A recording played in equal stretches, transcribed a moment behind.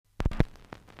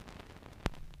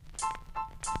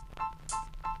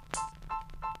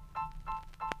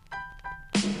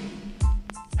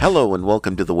Hello and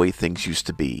welcome to The Way Things Used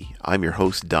to Be. I'm your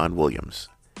host, Don Williams.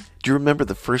 Do you remember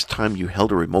the first time you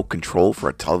held a remote control for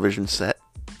a television set?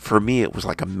 For me, it was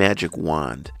like a magic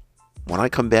wand. When I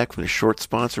come back from the short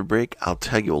sponsor break, I'll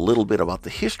tell you a little bit about the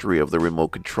history of the remote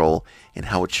control and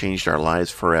how it changed our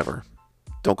lives forever.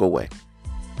 Don't go away.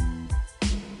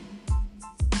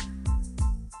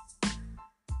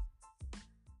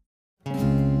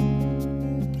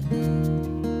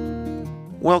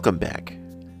 Welcome back.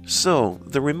 So,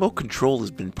 the remote control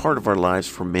has been part of our lives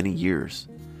for many years.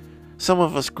 Some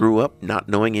of us grew up not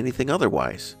knowing anything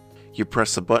otherwise. You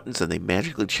press the buttons and they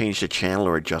magically changed the channel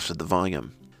or adjusted the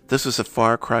volume. This was a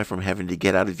far cry from having to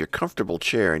get out of your comfortable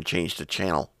chair and change the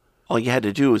channel. All you had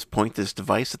to do was point this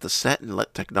device at the set and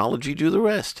let technology do the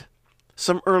rest.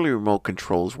 Some early remote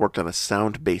controls worked on a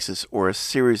sound basis or a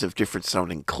series of different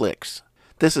sounding clicks.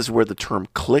 This is where the term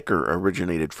clicker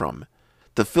originated from.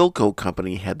 The Philco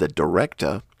company had the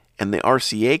Directa, and the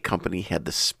RCA company had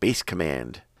the Space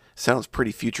Command. Sounds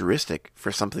pretty futuristic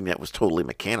for something that was totally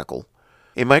mechanical.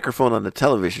 A microphone on the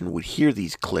television would hear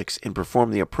these clicks and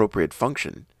perform the appropriate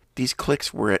function. These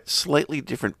clicks were at slightly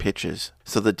different pitches,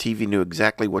 so the TV knew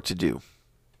exactly what to do.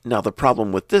 Now, the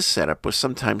problem with this setup was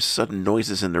sometimes sudden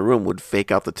noises in the room would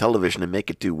fake out the television and make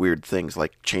it do weird things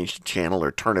like change the channel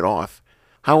or turn it off.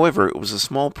 However, it was a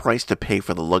small price to pay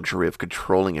for the luxury of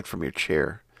controlling it from your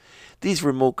chair. These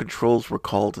remote controls were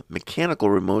called mechanical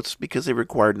remotes because they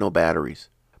required no batteries.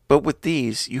 But with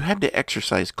these, you had to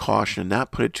exercise caution and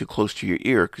not put it too close to your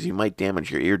ear because you might damage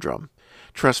your eardrum.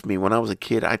 Trust me, when I was a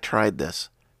kid, I tried this.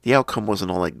 The outcome wasn't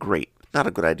all that great. Not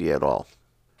a good idea at all.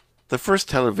 The first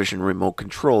television remote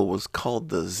control was called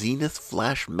the Zenith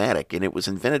Flashmatic, and it was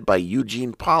invented by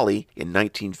Eugene Pauly in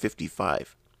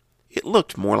 1955. It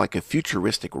looked more like a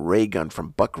futuristic ray gun from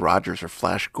Buck Rogers or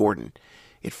Flash Gordon.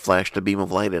 It flashed a beam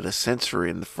of light at a sensor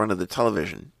in the front of the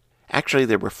television. Actually,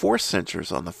 there were 4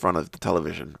 sensors on the front of the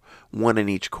television, 1 in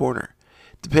each corner.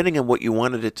 Depending on what you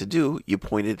wanted it to do, you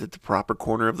pointed at the proper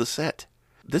corner of the set.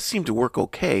 This seemed to work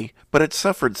okay, but it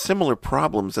suffered similar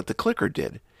problems that the clicker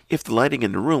did. If the lighting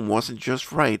in the room wasn't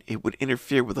just right, it would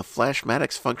interfere with the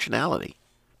Flashmatic's functionality.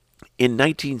 In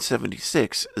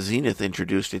 1976, Zenith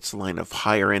introduced its line of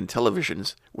higher-end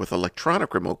televisions with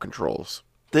electronic remote controls.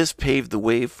 This paved the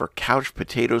way for couch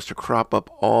potatoes to crop up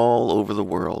all over the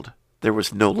world. There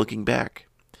was no looking back.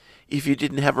 If you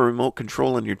didn't have a remote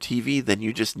control on your TV, then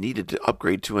you just needed to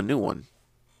upgrade to a new one.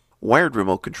 Wired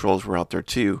remote controls were out there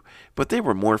too, but they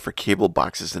were more for cable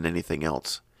boxes than anything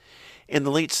else. In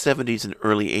the late 70s and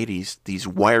early 80s, these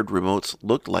wired remotes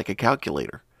looked like a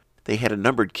calculator. They had a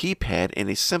numbered keypad and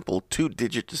a simple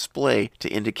 2-digit display to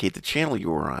indicate the channel you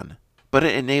were on. But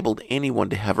it enabled anyone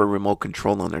to have a remote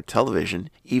control on their television,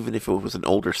 even if it was an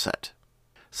older set.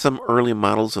 Some early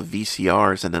models of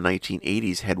VCRs in the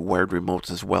 1980s had wired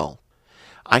remotes as well.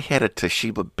 I had a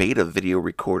Toshiba Beta video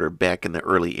recorder back in the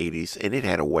early 80s, and it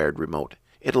had a wired remote.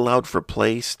 It allowed for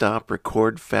play, stop,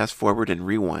 record, fast forward, and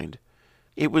rewind.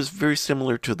 It was very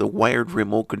similar to the wired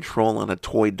remote control on a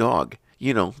toy dog.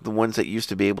 You know, the ones that used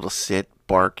to be able to sit,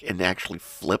 bark, and actually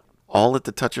flip, all at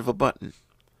the touch of a button.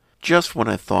 Just when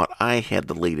I thought I had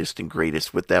the latest and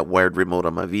greatest with that wired remote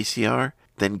on my VCR,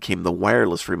 then came the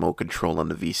wireless remote control on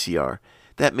the VCR.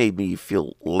 That made me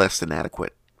feel less than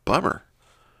adequate. Bummer.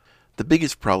 The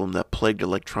biggest problem that plagued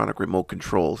electronic remote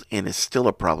controls, and is still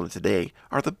a problem today,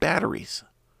 are the batteries.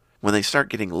 When they start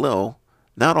getting low,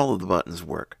 not all of the buttons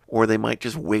work, or they might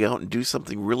just wig out and do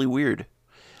something really weird.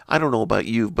 I don't know about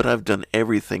you, but I've done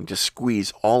everything to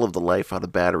squeeze all of the life out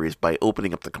of batteries by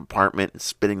opening up the compartment and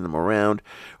spinning them around,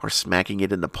 or smacking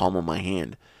it in the palm of my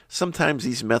hand. Sometimes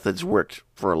these methods worked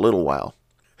for a little while.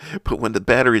 But when the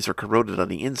batteries are corroded on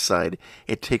the inside,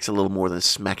 it takes a little more than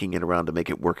smacking it around to make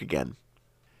it work again.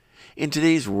 In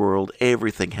today's world,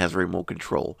 everything has a remote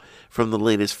control, from the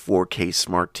latest 4K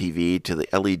smart TV to the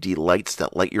LED lights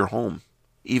that light your home.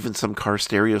 Even some car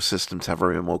stereo systems have a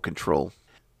remote control.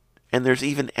 And there's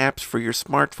even apps for your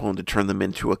smartphone to turn them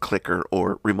into a clicker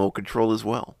or remote control as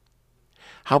well.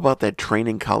 How about that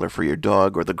training collar for your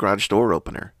dog or the garage door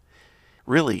opener?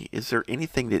 Really, is there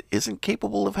anything that isn't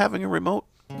capable of having a remote?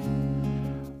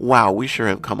 Wow, we sure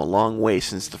have come a long way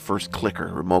since the first clicker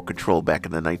remote control back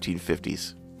in the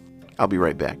 1950s. I'll be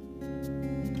right back.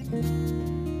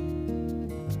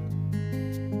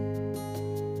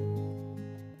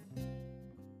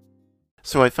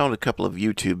 So I found a couple of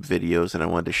YouTube videos and I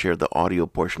wanted to share the audio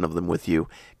portion of them with you,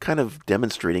 kind of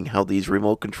demonstrating how these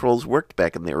remote controls worked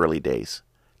back in the early days.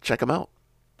 Check them out.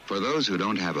 For those who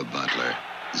don't have a butler,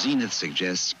 Zenith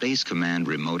suggests Space Command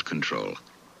remote control.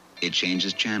 It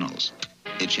changes channels.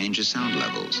 It changes sound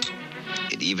levels.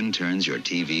 It even turns your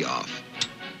TV off.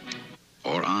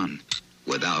 or on,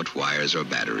 without wires or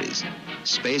batteries.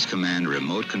 Space Command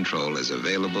Remote Control is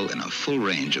available in a full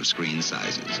range of screen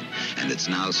sizes, and it's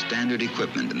now standard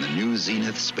equipment in the new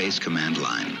Zenith Space Command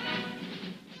line.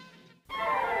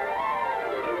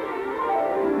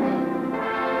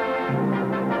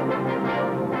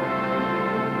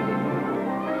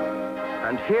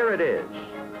 And here it is,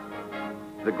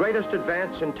 the greatest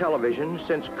advance in television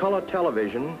since color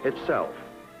television itself.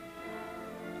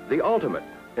 The ultimate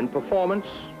in performance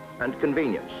and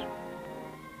convenience.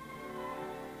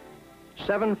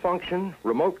 7-function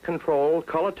remote control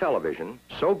color television,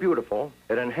 so beautiful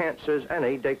it enhances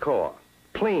any decor.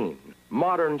 Clean,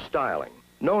 modern styling,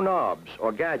 no knobs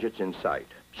or gadgets in sight.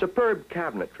 Superb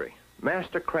cabinetry,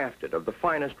 master crafted of the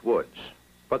finest woods.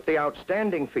 But the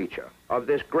outstanding feature of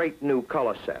this great new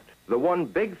color set, the one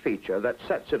big feature that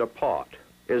sets it apart,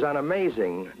 is an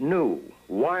amazing new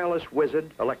wireless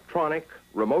wizard electronic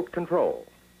remote control.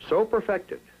 So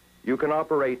perfected, you can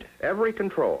operate every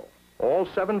control, all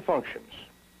 7 functions,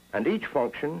 and each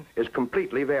function is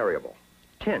completely variable.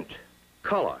 Tint,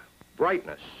 color,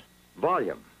 brightness,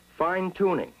 volume, fine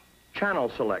tuning, channel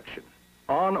selection,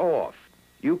 on, off.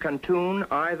 You can tune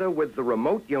either with the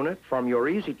remote unit from your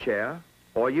easy chair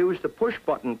or use the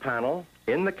push-button panel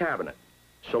in the cabinet.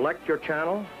 Select your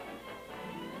channel.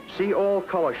 See all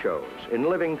color shows in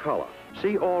living color.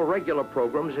 See all regular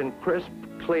programs in crisp,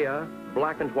 clear,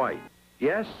 black and white.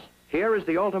 Yes, here is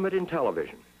the ultimate in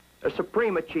television, a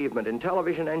supreme achievement in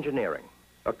television engineering,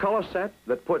 a color set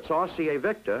that puts RCA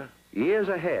Victor years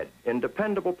ahead in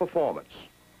dependable performance,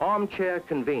 armchair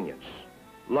convenience,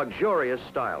 luxurious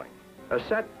styling, a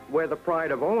set where the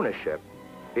pride of ownership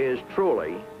is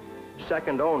truly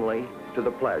second only to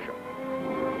the pleasure.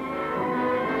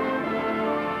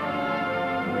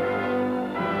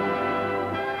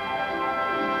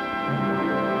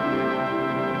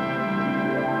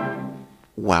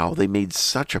 Wow, they made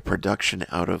such a production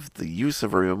out of the use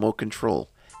of a remote control.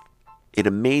 It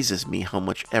amazes me how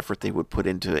much effort they would put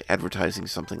into advertising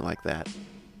something like that.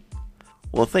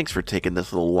 Well, thanks for taking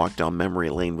this little walk down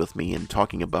memory lane with me and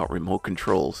talking about remote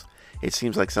controls. It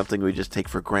seems like something we just take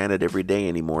for granted every day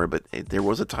anymore, but there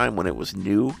was a time when it was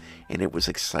new and it was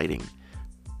exciting.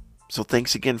 So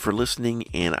thanks again for listening,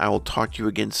 and I will talk to you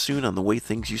again soon on The Way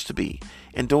Things Used to Be.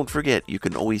 And don't forget, you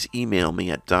can always email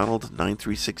me at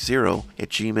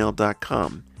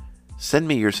donald9360@gmail.com. Send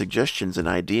me your suggestions and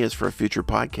ideas for a future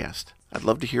podcast. I'd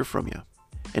love to hear from you.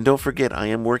 And don't forget, I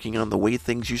am working on The Way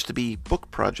Things Used to Be book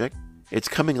project. It's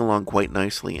coming along quite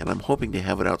nicely, and I'm hoping to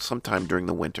have it out sometime during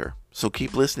the winter. So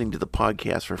keep listening to the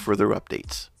podcast for further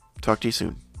updates. Talk to you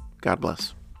soon. God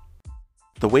bless.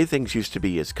 The Way Things Used to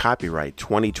Be is copyright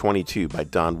 2022 by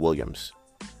Don Williams.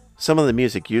 Some of the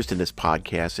music used in this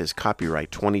podcast is copyright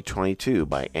 2022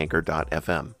 by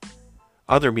Anchor.fm.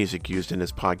 Other music used in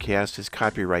this podcast is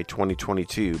copyright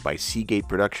 2022 by Seagate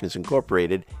Productions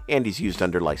Incorporated and is used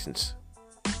under license.